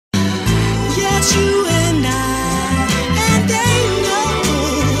just you and they know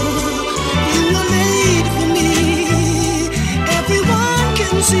you were made for me. Everyone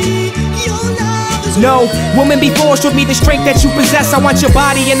can see your love is no woman before showed me the strength that you possess. I want your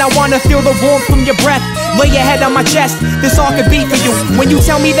body and I wanna feel the warmth from your breath. Lay your head on my chest, this all could be for you. When you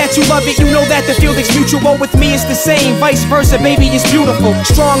tell me that you love it, you know that the feeling's mutual. With me it's the same, vice versa, baby, it's beautiful.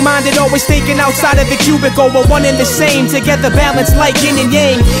 Strong-minded, always thinking outside of the cubicle. We're one and the same, together balanced like yin and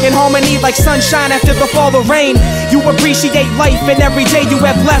yang. In harmony like sunshine after the fall of rain. You appreciate life and every day you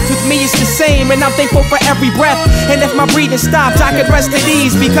have left. With me it's the same, and I'm thankful for every breath. And if my breathing stopped, I could rest at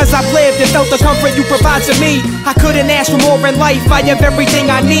ease, because I've lived and felt the comfort you provide to me. I couldn't ask for more in life, I have everything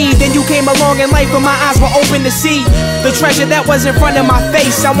I need. Then you came along in life when my eyes were open to see the treasure that was in front of my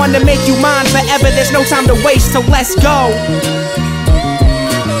face. I want to make you mine forever, there's no time to waste, so let's go.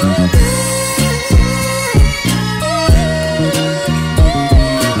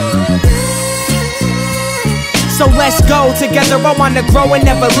 So let's go, together I wanna grow and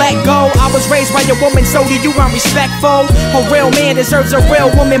never let go. I was raised by a woman, so to you I'm respectful. A real man deserves a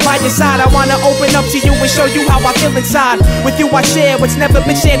real woman by your side. I wanna open up to you and show you how I feel inside. With you I share what's never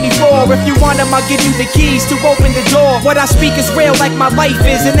been shared before. If you want them, I'll give you the keys to open the door. What I speak is real like my life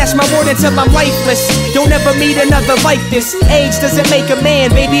is, and that's my word until I'm lifeless. You'll never meet another like this. Age doesn't make a man,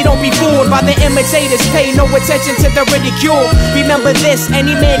 baby, don't be fooled by the imitators. Pay no attention to the ridicule. Remember this,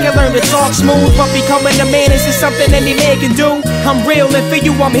 any man can learn to talk smooth, but becoming a man is just something any man can do. I'm real and for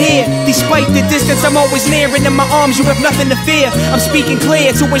you I'm here. Despite the distance I'm always near, and in my arms you have nothing to fear. I'm speaking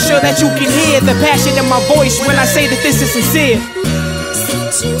clear to ensure that you can hear the passion in my voice when I say that this is sincere.